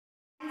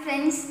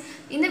Friends,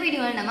 இந்த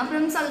வீடியோவில் நம்ம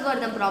Prim's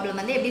algorithm problem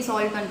வந்து எப்படி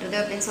சால்வ் பண்ணுறது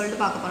அப்படின்னு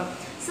சொல்லிட்டு பார்க்க போகிறோம்.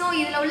 ஸோ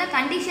இதில் உள்ள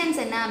கண்டிஷன்ஸ்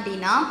என்ன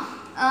அப்படின்னா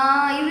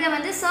இதில்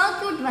வந்து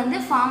சர்க்யூட் வந்து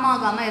ஃபார்ம்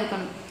ஆகாமல்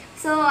இருக்கணும்.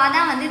 ஸோ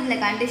அதான் வந்து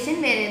இதில்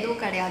கண்டிஷன், வேறு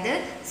எதுவும் கிடையாது.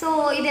 ஸோ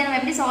இதை நம்ம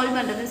எப்படி சால்வ்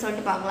பண்ணுறதுன்னு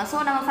சொல்லிட்டு பார்க்கலாம். ஸோ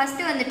நம்ம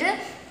ஃபஸ்ட்டு வந்துட்டு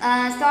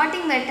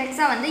ஸ்டார்டிங்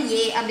வெர்டெக்ஸாக வந்து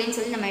ஏ அப்படின்னு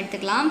சொல்லி நம்ம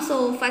எடுத்துக்கலாம். ஸோ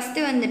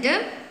ஃபஸ்ட்டு வந்துட்டு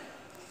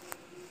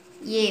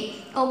ஏ.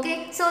 ஓகே,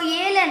 ஸோ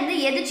ஏலேருந்து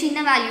எது சின்ன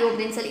வேல்யூ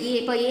அப்படின்னு சொல்லி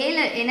இப்போ ஏல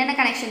என்னென்ன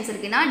கனெக்ஷன்ஸ்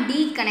இருக்குன்னா டி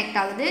கனெக்ட்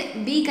ஆகுது,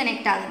 பி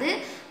கனெக்ட் ஆகுது,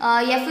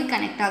 எஃப்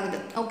கனெக்ட் ஆகுது.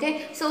 ஓகே,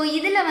 ஸோ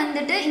இதில்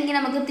வந்துட்டு இங்கே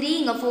நமக்கு 3,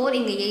 இங்கே 4,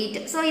 இங்கே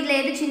 8. ஸோ இதில்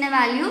எது சின்ன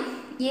வேல்யூ?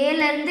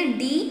 ஏலேருந்து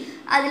டி,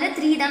 அதில்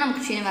 3 தான்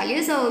நமக்கு சின்ன வேல்யூ.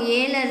 ஸோ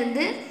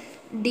ஏலேருந்து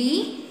டி,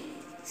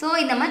 ஸோ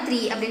இந்த மாதிரி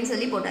 3 அப்படின்னு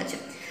சொல்லி போட்டாச்சு.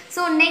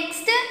 ஸோ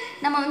நெக்ஸ்ட்டு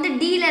நம்ம வந்து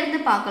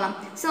டியிலேருந்து பார்க்கலாம்.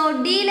 ஸோ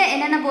டியில்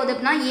என்னென்ன போகுது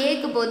அப்படின்னா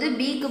ஏக்கு போகுது,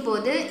 பிக்கு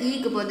போகுது,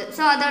 ஈக்கு போகுது.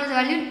 ஸோ அதோட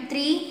வேல்யூ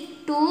 3,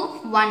 2,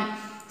 1.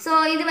 ஸோ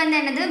இது வந்து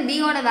என்னது?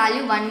 பியோட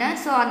வேல்யூ 1.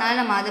 ஸோ அதனால்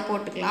நம்ம அதை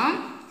போட்டுக்கலாம்,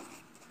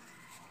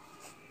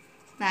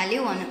 வேல்யூ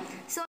 1.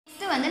 ஸோ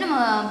நெக்ஸ்ட்டு வந்து நம்ம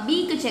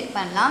பிக்கு செக்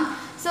பண்ணலாம்.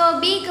 ஸோ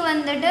பிக்கு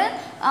வந்துட்டு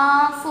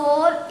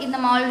 4, இது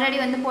நம்ம ஆல்ரெடி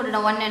வந்து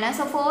போட்டுட்டோம் 1.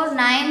 ஸோ 4,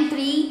 9,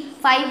 3,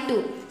 5, 2.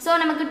 ஸோ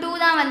நமக்கு 2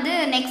 தான் வந்து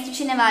நெக்ஸ்ட்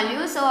சின்ன வேல்யூ.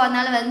 ஸோ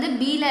அதனால் வந்து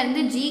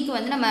பியிலேருந்து ஜிக்கு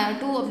வந்து நம்ம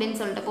 2 அப்படின்னு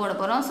சொல்லிட்டு போட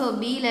போகிறோம். ஸோ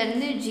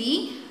பியிலேருந்து ஜி,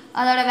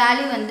 அதோட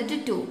வேல்யூ வந்துட்டு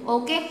 2.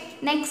 ஓகே,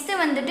 நெக்ஸ்ட்டு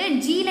வந்துட்டு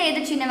ஜியில் எது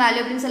சின்ன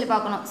வேல்யூ அப்படின்னு சொல்லி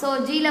பார்க்கணும். ஸோ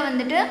ஜியில்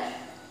வந்துட்டு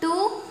 2,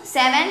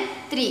 7,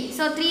 3.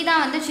 ஸோ 3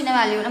 தான் வந்து சின்ன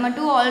வேல்யூ. நம்ம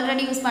 2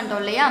 ஆல்ரெடி யூஸ்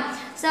பண்ணிட்டோம் இல்லையா?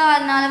 ஸோ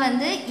அதனால்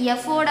வந்து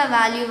எஃபோட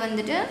வேல்யூ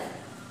வந்துட்டு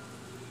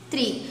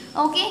 3.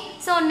 ஓகே,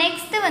 ஸோ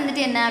நெக்ஸ்ட்டு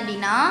வந்துட்டு என்ன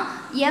அப்படின்னா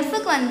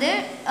எஃப்க்கு வந்து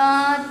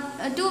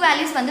 2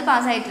 வேல்யூஸ் வந்து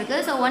பாஸ் ஆகிட்டுருக்கு.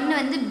 ஸோ ஒன்று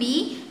வந்து பி,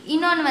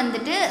 இன்னொன்று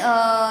வந்துட்டு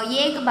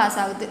ஏக்கு பாஸ்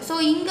ஆகுது. ஸோ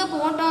இங்கே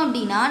போட்டோம்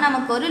அப்படின்னா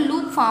நமக்கு ஒரு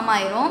லூப் ஃபார்ம்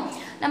ஆயிரும்.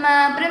 நம்ம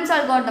Prim's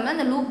algorithmல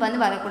இந்த லூப் வந்து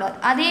வரக்கூடாது.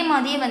 அதே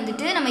மாதிரியே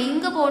வந்துட்டு நம்ம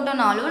இங்கே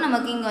போட்டோம்னாலும்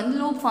நமக்கு இங்கே வந்து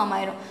லூப் ஃபார்ம்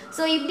ஆயிரும்.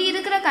 ஸோ இப்படி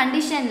இருக்கிற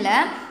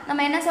கண்டிஷனில்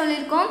நம்ம என்ன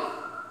சொல்லியிருக்கோம்?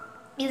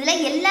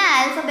 இதில் எல்லா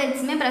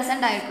ஆல்ஃபபெட்ஸுமே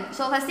ப்ரெசென்ட் ஆகிருக்கணும்.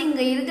 ஸோ ஃபஸ்ட்டு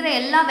இங்கே இருக்கிற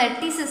எல்லா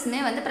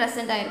வெர்டிசஸுமே வந்து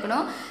ப்ரெசென்ட்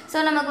ஆகிருக்கணும். ஸோ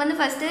நமக்கு வந்து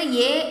first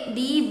A,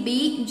 D, B,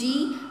 G,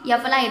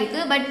 எஃப்லாம்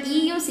இருக்குது. பட்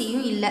இயும்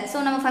சியும் இல்லை. ஸோ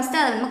நம்ம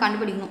ஃபஸ்ட்டு அதை நம்ம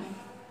கண்டுபிடிக்கணும்.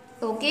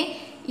 ஓகே,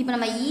 இப்போ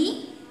நம்ம இ,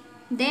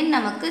 தென்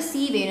நமக்கு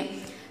சி வேணும்.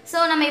 ஸோ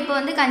நம்ம இப்போ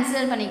வந்து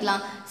கன்சிடர்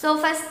பண்ணிக்கலாம். ஸோ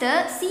ஃபஸ்ட்டு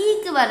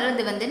சிக்கு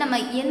வர்றது வந்து நம்ம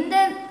எந்த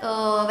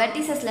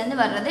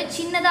வெர்டிசஸ்லேருந்து வர்றது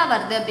சின்னதாக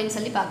வருது அப்படின்னு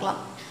சொல்லி பார்க்கலாம்.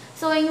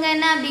 ஸோ இங்கே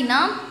என்ன அப்படின்னா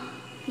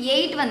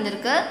 8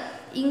 வந்திருக்கு,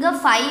 இங்கே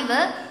 5,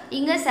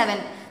 இங்கே 7.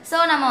 ஸோ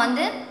நம்ம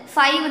வந்து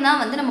 5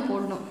 தான் வந்து நம்ம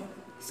போடணும்.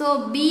 ஸோ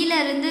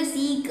பியிலேருந்து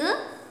சிக்கு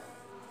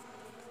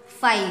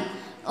 5.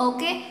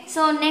 ஓகே,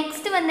 ஸோ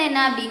நெக்ஸ்ட்டு வந்து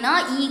என்ன அப்படின்னா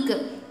ஈக்கு.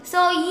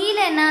 ஸோ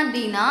ஈயில் என்ன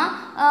அப்படின்னா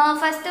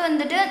ஃபஸ்ட்டு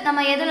வந்துட்டு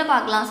நம்ம எதில்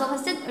பார்க்கலாம்? So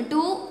first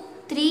 2,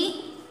 3,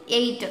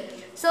 8.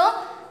 ஸோ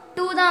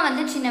 2 தான்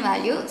வந்து சின்ன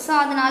வேல்யூ. ஸோ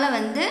அதனால்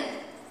வந்து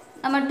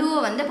நம்ம 2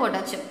 வந்து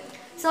போட்டாச்சு.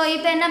 ஸோ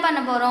இப்போ என்ன பண்ண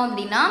போகிறோம்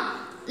அப்படின்னா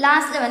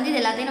லாஸ்ட்டில் வந்து இது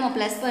எல்லாத்தையும் நம்ம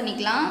ப்ளஸ்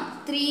பண்ணிக்கலாம்.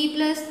 3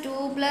 + 2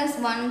 +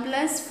 1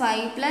 +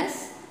 5 +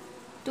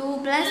 2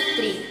 +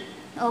 3.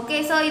 ஓகே,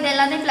 ஸோ இது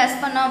எல்லாத்தையும் ப்ளஸ்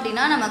பண்ணோம்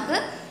அப்படின்னா நமக்கு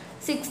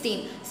 16.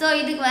 ஸோ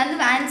இதுக்கு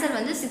வந்து ஆன்சர்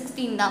வந்து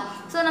 16 தான்.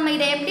 ஸோ நம்ம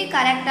இதை எப்படி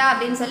கரெக்டாக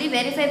அப்படின்னு சொல்லி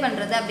வெரிஃபை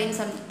பண்ணுறது அப்படின்னு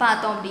சொல்லி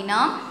பார்த்தோம்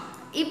அப்படின்னா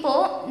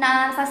இப்போது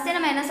நான் ஃபஸ்ட்டே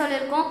நம்ம என்ன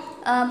சொல்லியிருக்கோம்?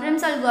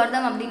 Prim's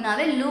algorithm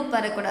அப்படின்னாவே லூப்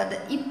வரக்கூடாது.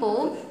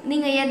 இப்போது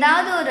நீங்கள்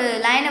ஏதாவது ஒரு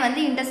லைனை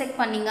வந்து இன்டர்செக்ட்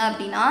பண்ணிங்க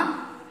அப்படின்னா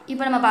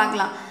இப்போ நம்ம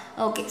பார்க்கலாம்.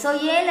 ஓகே, ஸோ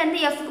ஏலேருந்து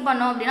எஃப்க்கு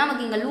பண்ணோம் அப்படின்னா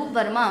நமக்கு இங்கே லூப்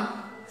வருமா?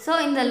 ஸோ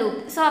இந்த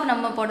லூப், ஸோ அப்போ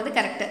நம்ம போடுறது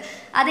கரெக்டு.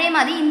 அதே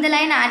மாதிரி இந்த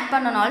லைன் ஆட்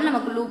பண்ணனாலும்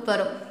நமக்கு லூப்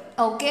வரும்.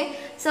 ஓகே,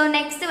 ஸோ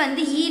நெக்ஸ்ட்டு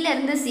வந்து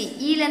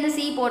இலேருந்து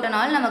சி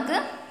போட்டனாலும் நமக்கு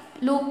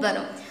லூப்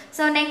வரும்.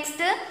 So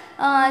next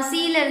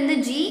சியிலேருந்து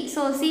G,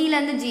 so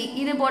சியிலேருந்து G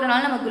இது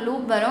போட்டனாலும் நமக்கு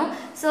லூப் வரும்.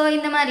 ஸோ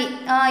இந்த மாதிரி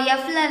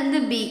எஃப்லேருந்து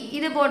பி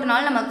இது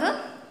போட்டனாலும் நமக்கு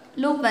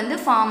லூப் வந்து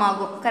ஃபார்ம்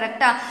ஆகும்.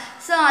 கரெக்டாக?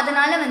 ஸோ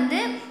அதனால்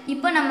வந்து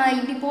இப்போ நம்ம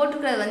இப்படி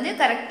போட்டுக்கிறது வந்து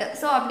கரெக்டு.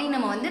 ஸோ அப்படி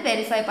நம்ம வந்து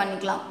வெரிஃபை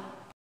பண்ணிக்கலாம்.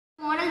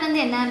 மாடல் வந்து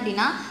என்ன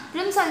அப்படின்னா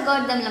Prim's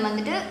algorithmல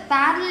வந்துட்டு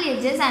parallel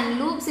edges and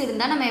loops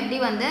இருந்தால் நம்ம எப்படி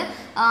வந்து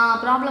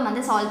ப்ராப்ளம்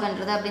வந்து சால்வ்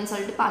பண்ணுறது அப்படின்னு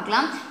சொல்லிட்டு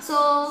பார்க்கலாம். ஸோ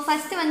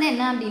ஃபஸ்ட்டு வந்து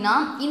என்ன அப்படின்னா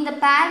இந்த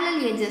parallel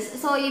edges,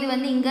 ஸோ இது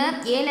வந்து இங்கே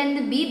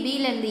ஏலேருந்து பி,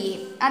 பியிலேருந்து ஏ,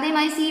 அதே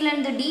மாதிரி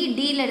சியிலேருந்து டி,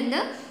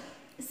 டியிலேருந்து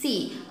சி.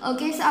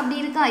 ஓகே, ஸோ அப்படி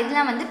இருக்கா?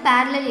 இதெல்லாம் வந்து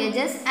parallel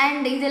edges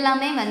அண்ட் இது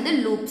எல்லாமே வந்து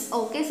லூப்ஸ்.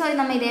 ஓகே, ஸோ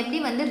நம்ம இதை எப்படி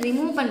வந்து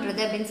ரிமூவ்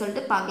பண்ணுறது அப்படின்னு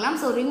சொல்லிட்டு பார்க்கலாம்.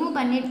 ஸோ ரிமூவ்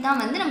பண்ணிட்டு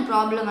தான் வந்து நம்ம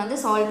ப்ராப்ளம் வந்து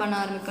சால்வ் பண்ண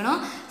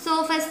ஆரம்பிக்கணும். ஸோ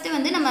ஃபஸ்ட்டு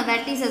வந்து நம்ம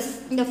வெர்டிசஸ்,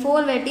 இந்த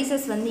 4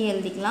 வெர்டிசஸ் வந்து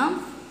எழுதிக்கலாம்.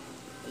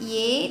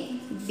 ஏ,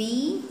 B,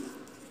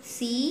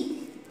 C,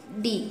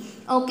 D.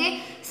 Okay,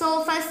 so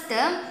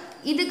first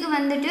இதுக்கு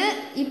வந்துட்டு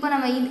இப்போ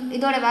நம்ம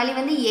இதோட வேல்யூ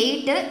வந்து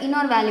 8,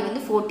 இன்னொரு வேல்யூ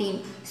வந்து 14.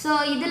 ஸோ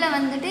இதில்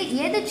வந்துட்டு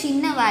எது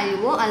சின்ன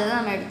வேல்யூவோ அதை தான்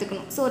நம்ம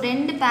எடுத்துக்கணும். ஸோ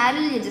 2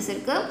 parallel edges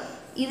இருக்குது.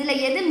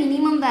 இதில் எது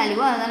மினிமம்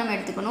வேல்யூவோ அதை தான் நம்ம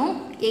எடுத்துக்கணும்,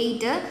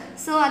 8.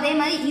 ஸோ அதே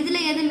மாதிரி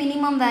இதில் எது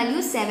மினிமம்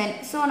வேல்யூ 7.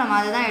 ஸோ நம்ம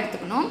அதை தான்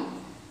எடுத்துக்கணும்.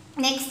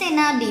 நெக்ஸ்ட்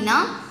என்ன அப்படின்னா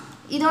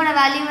இதோட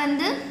வேல்யூ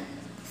வந்து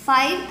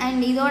 5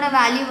 அண்ட் இதோட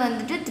வேல்யூ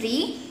வந்துட்டு 3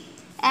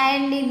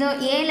 அண்ட் இது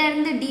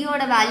ஏலேருந்து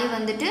டியோட வேல்யூ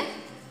வந்துட்டு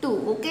 2.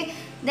 ஓகே,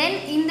 தென்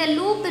இந்த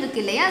லூப்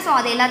இருக்குது இல்லையா, ஸோ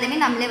அது எல்லாத்தையுமே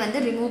நம்மளே வந்து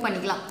ரிமூவ்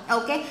பண்ணிக்கலாம்.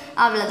 ஓகே,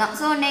 அவ்வளோதான்.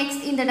 ஸோ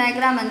நெக்ஸ்ட் இந்த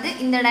டயக்ராம்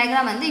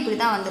வந்து இப்படி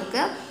தான்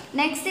வந்திருக்கு.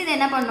 நெக்ஸ்ட் இது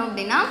என்ன பண்ணோம்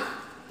அப்படின்னா,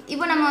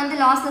 இப்போ நம்ம வந்து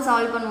லாஸ்ட்டில்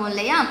சால்வ் பண்ணுவோம்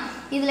இல்லையா,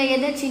 இதில்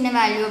எது சின்ன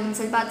வேல்யூ அப்படின்னு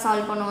சொல்லி பார்த்து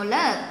சால்வ் பண்ணுவோம்ல,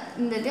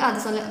 இந்த இது அது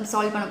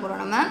சால்வ் பண்ண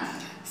போகிறோம் நம்ம.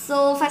 ஸோ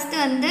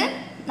ஃபஸ்ட்டு வந்து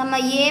நம்ம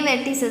ஏ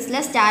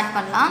வெர்டிசஸில் ஸ்டார்ட்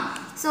பண்ணலாம்.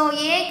 ஸோ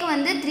ஏக்கு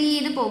வந்து 3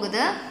 இது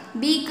போகுது,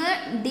 பிக்கு,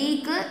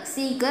 டிக்கு,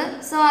 சிக்கு.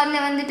 ஸோ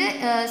அதில் வந்துட்டு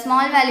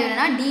ஸ்மால் வேல்யூ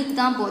என்னென்னா டிக்கு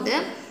தான் போகுது.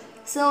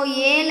 ஸோ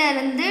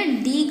ஏலேருந்து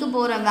டிக்கு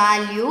போகிற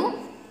வேல்யூ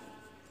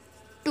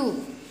 2.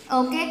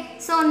 ஓகே,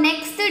 ஸோ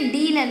நெக்ஸ்ட்டு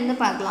டியிலேருந்து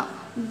பார்க்கலாம்.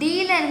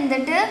 டியில்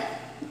இருந்துட்டு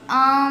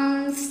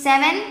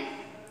 7,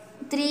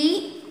 3,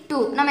 2.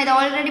 நம்ம இதை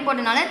ஆல்ரெடி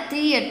போட்டனால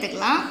 3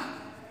 எடுத்துக்கலாம்.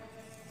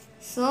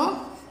 So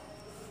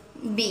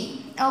B.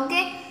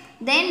 ஓகே,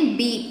 தென்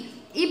பி.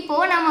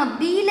 இப்போது நம்ம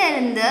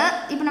பியிலேருந்து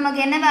இப்போ நமக்கு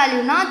என்ன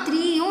வேல்யூனா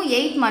 3யும்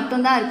 8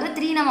 மட்டும்தான் இருக்குது.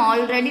 3 நம்ம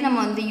ஆல்ரெடி நம்ம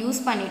வந்து யூஸ்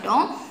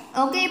பண்ணிட்டோம்.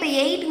 ஓகே, இப்போ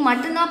 8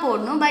 மட்டும்தான்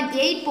போடணும். பட்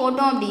 8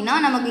 போட்டோம் அப்படின்னா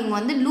நமக்கு இங்கே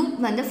வந்து லூப்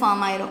வந்து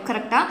ஃபார்ம் ஆயிரும்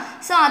கரெக்டாக.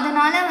 ஸோ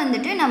அதனால்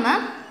வந்துட்டு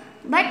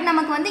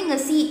நமக்கு வந்து இங்கே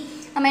சி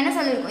நம்ம என்ன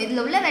சொல்லியிருக்கோம்,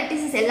 இதில் உள்ள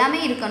வெர்டிசஸ் எல்லாமே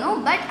இருக்கணும்,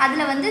 பட்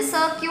அதில் வந்து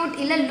சர்க்கியூட்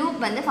இல்லை லூப்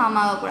வந்து ஃபார்ம்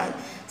ஆகக்கூடாது.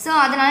 ஸோ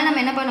அதனால்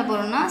நம்ம என்ன பண்ண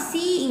போகிறோம்னா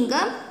சி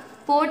இங்கே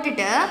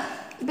போட்டுட்டு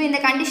இப்போ இந்த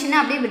கண்டிஷனை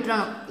அப்படியே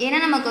விட்டுறணும். ஏன்னா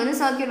நமக்கு வந்து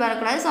சர்க்கியூட்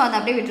வரக்கூடாது. ஸோ அதை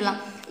அப்படியே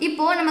விட்டுடலாம்.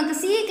 இப்போது நமக்கு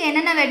சிக்கு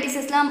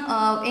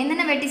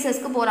என்னென்ன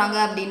வெர்டிசஸ்க்கு போகிறாங்க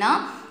அப்படின்னா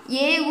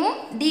ஏவும்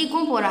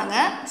டிக்கும் போகிறாங்க.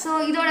 ஸோ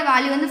இதோட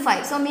வேல்யூ வந்து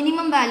 5. ஸோ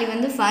மினிமம் வேல்யூ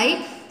வந்து 5.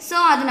 ஸோ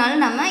அதனால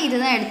நம்ம இதை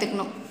தான்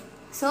எடுத்துக்கணும்.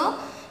 ஸோ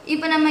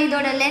இப்போ நம்ம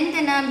இதோட லென்த்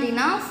என்ன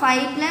அப்படின்னா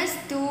 5 +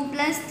 2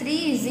 + 3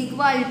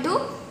 =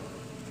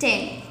 10.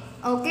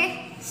 ஓகே,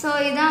 ஸோ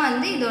இதான்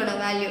வந்து இதோட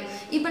வேல்யூ.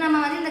 இப்போ நம்ம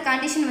வந்து இந்த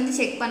கண்டிஷன் வந்து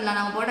செக் பண்ணலாம்,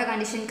 நம்ம போட்ட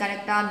கண்டிஷன்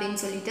கரெக்டாக அப்படின்னு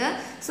சொல்லிட்டு.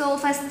 ஸோ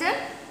ஃபஸ்ட்டு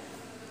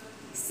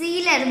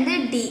சியிலேருந்து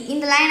டி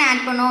இந்த லைன்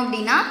ஆட் பண்ணோம்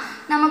அப்படின்னா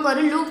நமக்கு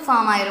ஒரு லூப்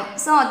ஃபார்ம் ஆயிரும்.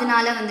 ஸோ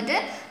அதனால வந்துட்டு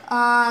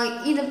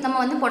இது நம்ம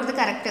வந்து போட்டது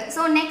கரெக்டு.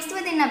 ஸோ நெக்ஸ்ட்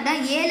வந்து என்ன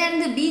அப்படின்னா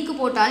ஏலேருந்து பிக்கு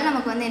போட்டாலும்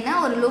நமக்கு வந்து என்ன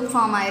ஒரு லூப்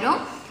ஃபார்ம்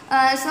ஆயிரும்.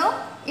 ஸோ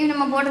இது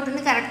நம்ம போட்டது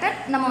வந்து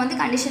கரெக்டாக நம்ம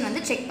வந்து கண்டிஷன்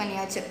வந்து செக்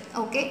பண்ணியாச்சு.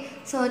 ஓகே,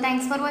 ஸோ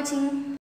தேங்க்ஸ் ஃபார் வாட்சிங்.